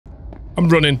I'm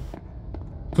running.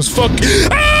 Cause fuck.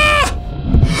 Ah!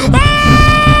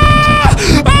 Ah!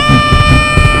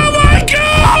 Oh my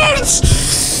god!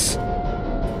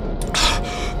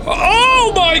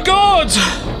 Oh my god!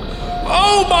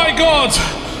 Oh my god!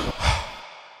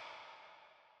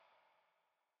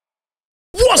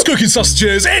 What's cooking,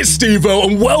 sausages? It's Stevo,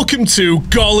 and welcome to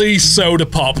Golly Soda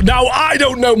Pop. Now, I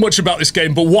don't know much about this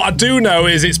game, but what I do know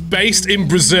is it's based in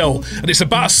Brazil, and it's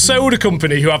about a soda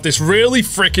company who have this really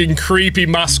freaking creepy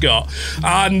mascot.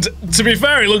 And to be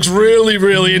fair, it looks really,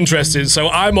 really interesting, so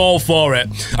I'm all for it.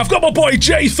 I've got my boy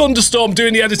Jay Thunderstorm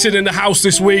doing the editing in the house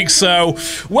this week, so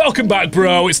welcome back,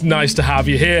 bro. It's nice to have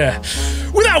you here.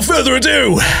 Without further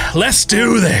ado, let's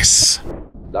do this.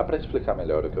 Dá pra explicar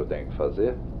melhor o que eu tenho que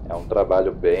fazer? É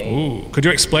trabalho bem... Ooh, could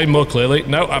you explain more clearly?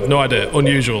 No, I've no idea.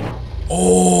 Unusual.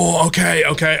 Oh,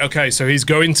 okay. So he's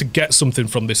going to get something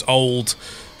from this old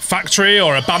factory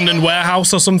or abandoned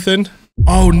warehouse or something.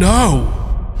 Oh no!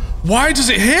 Why does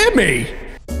it hear me?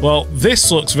 Well, this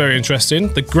looks very interesting.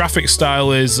 The graphic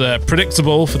style is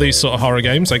predictable for these sort of horror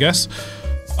games, I guess.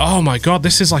 Oh my god,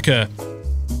 this is like a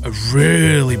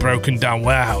really broken down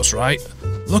warehouse, right?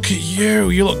 Look at you,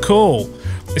 you look cool.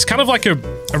 It's kind of like a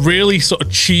really sort of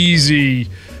cheesy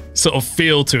sort of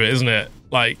feel to it, isn't it?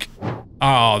 Like,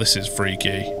 oh, this is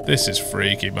freaky. This is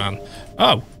freaky, man.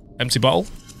 Oh, empty bottle.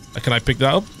 Can I pick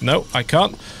that up? No, I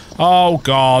can't. Oh,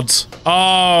 God.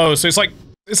 Oh, so it's like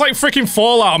freaking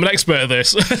Fallout. I'm an expert at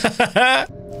this.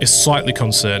 It's slightly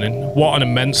concerning. What an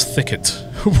immense thicket.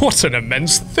 What an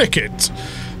immense thicket.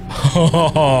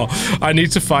 Oh, I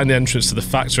need to find the entrance to the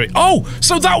factory. Oh,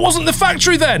 so that wasn't the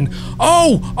factory then.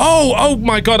 Oh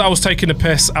my god, I was taking a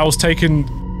piss. I was taking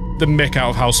the mick out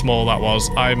of how small that was.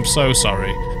 I'm so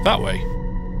sorry. That way.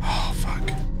 Oh,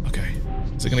 fuck. Okay.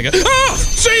 Is it gonna get... Oh,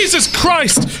 Jesus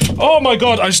Christ! Oh my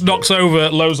god, I just knocked over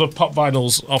loads of pop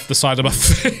vinyls off the side of my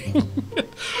thing.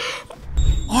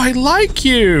 Oh, I like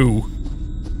you.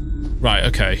 Right,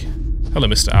 okay. Hello,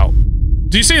 Mr. Out.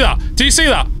 Do you see that? Do you see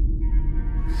that?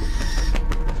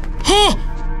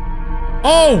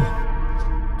 Oh!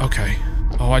 Okay.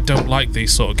 Oh, I don't like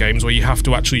these sort of games where you have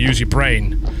to actually use your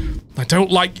brain. I don't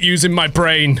like using my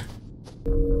brain.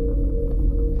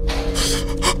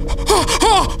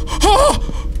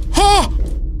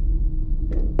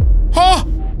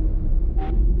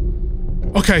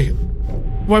 Okay.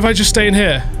 What if I just stay in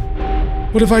here?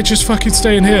 What if I just fucking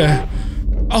stay in here?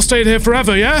 I'll stay in here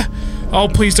forever, yeah? Oh,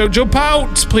 please don't jump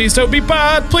out. Please don't be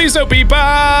bad. Please don't be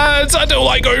bad. I don't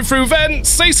like going through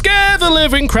vents. They scare the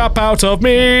living crap out of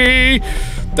me.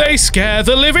 They scare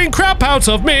the living crap out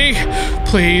of me.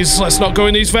 Please, let's not go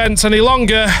in these vents any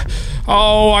longer.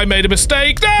 Oh, I made a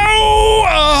mistake. No!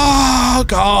 Oh,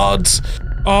 God.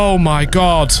 Oh, my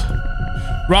God.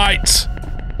 Right.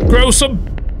 Grow some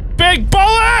big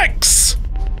bollocks!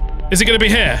 Is it going to be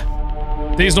here?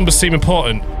 These numbers seem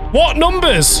important. What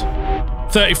numbers?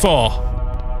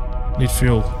 34. Need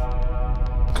fuel.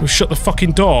 Can we shut the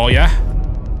fucking door, yeah?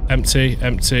 Empty,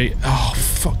 empty. Oh,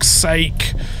 fuck's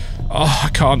sake. Oh, I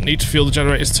can't. Need to fuel the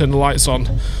generators, turn the lights on.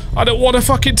 I don't want to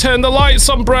fucking turn the lights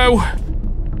on, bro.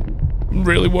 I'm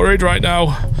really worried right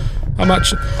now. I'm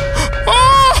actually...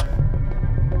 Oh!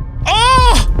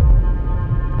 Oh!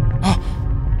 Oh!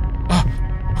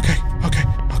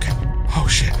 Okay. Oh,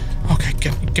 shit. Okay,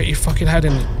 get your fucking head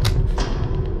in.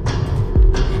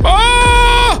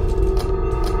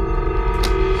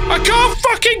 I can't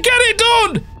fucking get it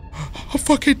done! I'm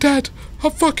fucking dead.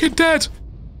 I'm fucking dead.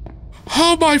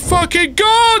 Oh my fucking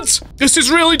god! This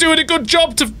is really doing a good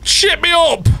job to shit me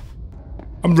up!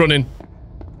 I'm running.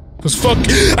 Cause fuck...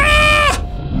 Ah!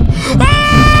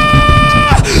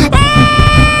 Ah!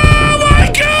 Oh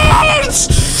my god!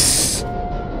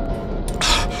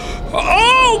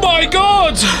 Oh my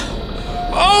god!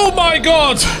 Oh my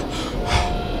god!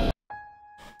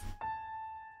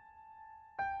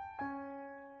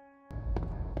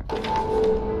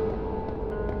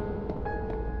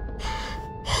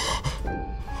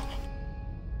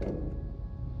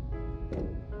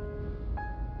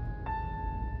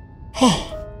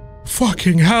 Oh,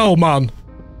 fucking hell, man.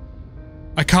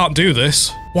 I can't do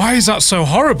this. Why is that so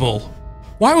horrible?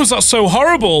 Why was that so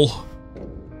horrible?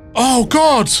 Oh,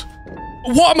 God.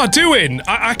 What am I doing?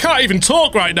 I can't even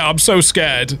talk right now. I'm so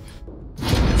scared.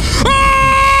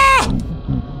 Ah!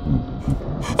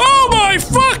 Oh, my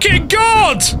fucking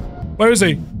God. Where is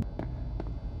he?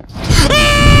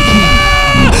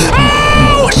 Ah!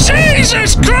 Oh,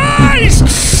 Jesus Christ!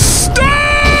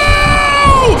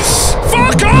 No!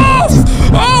 Fuck off!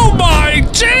 Oh my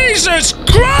Jesus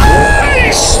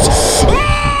Christ!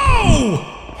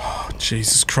 Oh!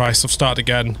 Jesus Christ, I've started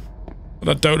again. And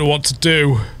I don't know what to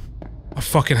do. I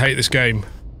fucking hate this game.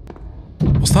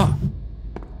 What's that?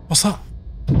 What's that?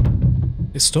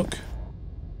 It's stuck.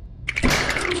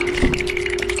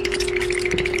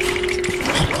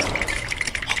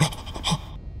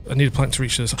 I need a plank to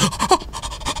reach this. I've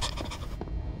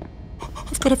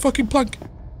got a fucking plank.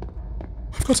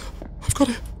 I've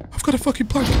got a fucking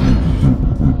plank.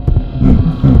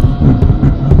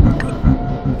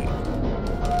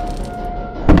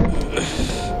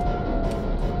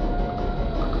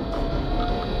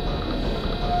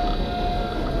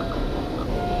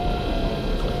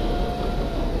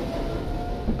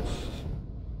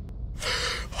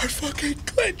 I fucking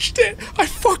glitched it! I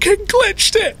fucking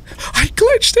glitched it! I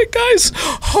glitched it, guys!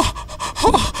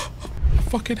 I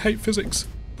fucking hate physics.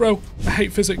 Bro, I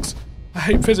hate physics. I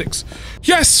hate physics.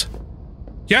 Yes!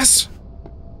 Yes!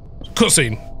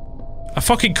 Cutscene. A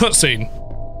fucking cutscene.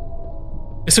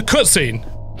 It's a cutscene.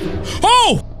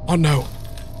 Oh! Oh no.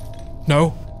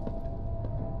 No.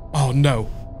 Oh no.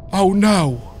 Oh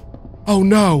no. Oh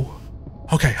no.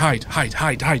 Okay, hide, hide,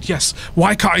 hide, hide, yes.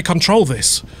 Why can't I control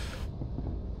this?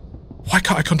 Why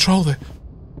can't I control it?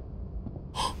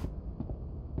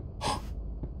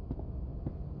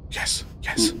 Yes,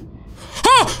 yes.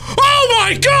 Oh! Oh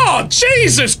my god!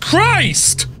 Jesus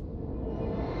Christ!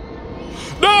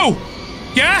 No!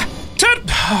 Yeah? Turn...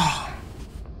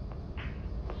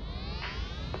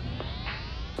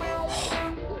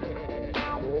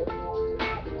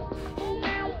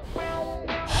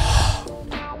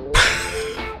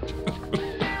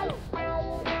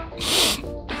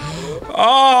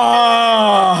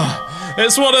 Ah,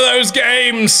 it's one of those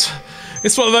games.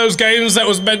 It's one of those games that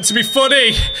was meant to be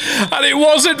funny, and it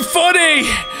wasn't funny.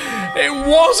 It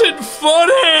wasn't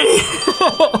funny.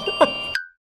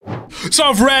 So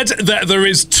I've read that there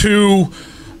is 2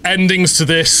 endings to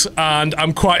this, and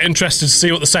I'm quite interested to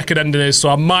see what the second ending is, so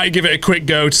I might give it a quick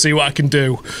go to see what I can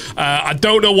do. I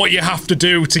don't know what you have to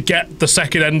do to get the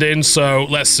second ending, so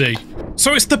let's see.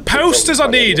 So it's the posters I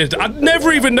needed. I'd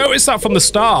never even noticed that from the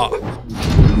start.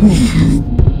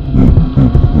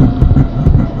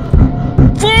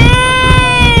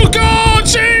 Oh, God,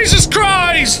 Jesus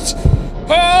Christ!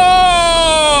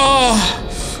 Oh!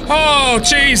 Oh,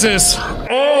 Jesus.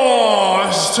 Oh,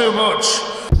 this is too much.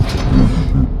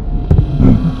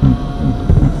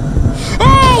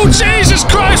 Oh, Jesus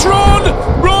Christ, run!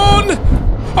 Run!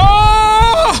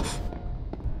 Oh!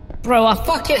 Bro, I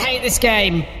fucking hate this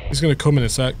game. He's gonna come in a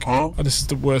sec. Oh, this is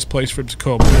the worst place for him to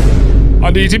come.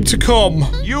 I need him to come.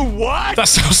 You what? That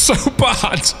sounds so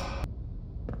bad.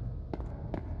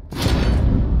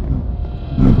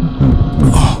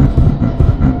 Oh.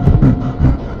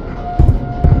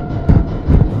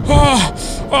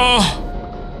 Oh. Oh.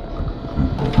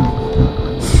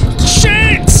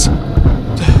 Shit!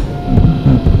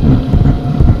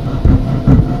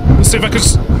 Let's see if I can...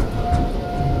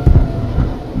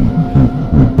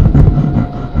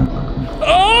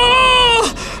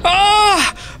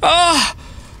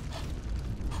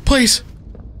 Please.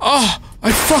 Oh,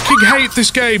 I fucking hate this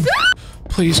game.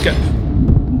 Please get...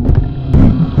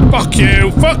 Fuck you,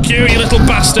 you little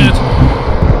bastard.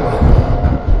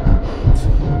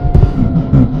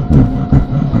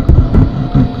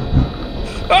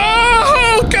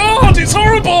 Oh, God, it's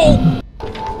horrible.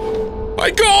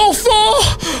 I got all 4.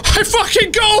 I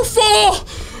fucking got all 4.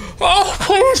 Oh,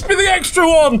 please be the extra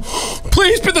one.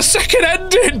 Please be the second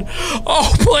ending.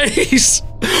 Oh, please.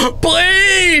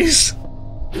 Please.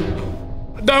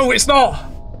 No, it's not.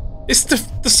 It's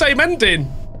the same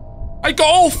ending. I got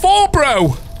all 4,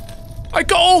 bro. I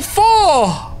got all 4.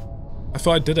 I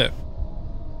thought I did it.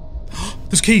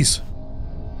 There's keys.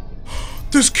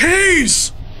 There's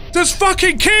keys. There's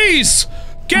fucking keys.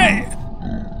 Get...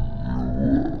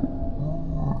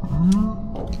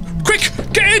 Quick,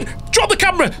 get in. Drop the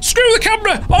camera. Screw the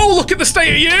camera. Oh, look at the state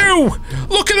of you.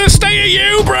 Look at the state of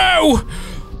you, bro.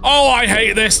 Oh, I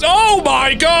hate this. Oh,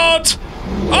 my God.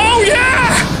 Oh,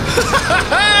 yeah!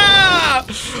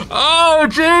 Oh,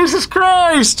 Jesus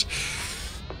Christ!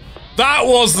 That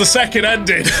was the second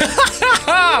ending.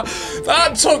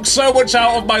 That took so much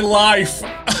out of my life.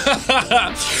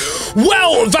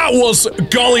 Well, that was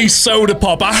Golly Soda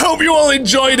Pop. I hope you all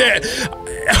enjoyed it.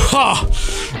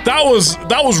 That was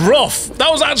rough. That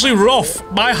was actually rough.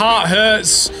 My heart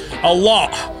hurts a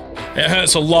lot. It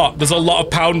hurts a lot. There's a lot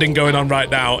of pounding going on right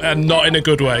now, and not in a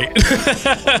good way.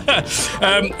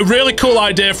 Really cool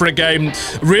idea for a game.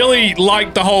 Really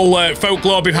like the whole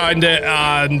folklore behind it,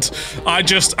 and I need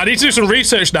to do some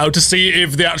research now to see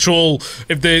if the actual,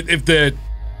 if the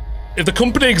if the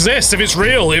company exists, if it's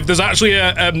real, if there's actually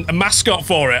a mascot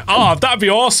for it. Oh, that'd be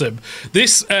awesome.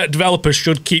 This developer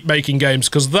should keep making games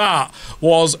because that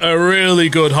was a really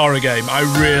good horror game. I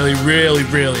really, really,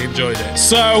 really enjoyed it.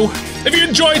 So, if you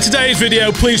enjoyed today's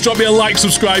video, please drop me a like,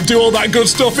 subscribe, do all that good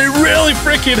stuff. It really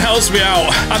freaking helps me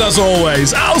out. And as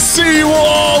always, I'll see you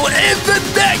all in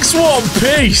the next one.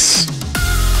 Peace.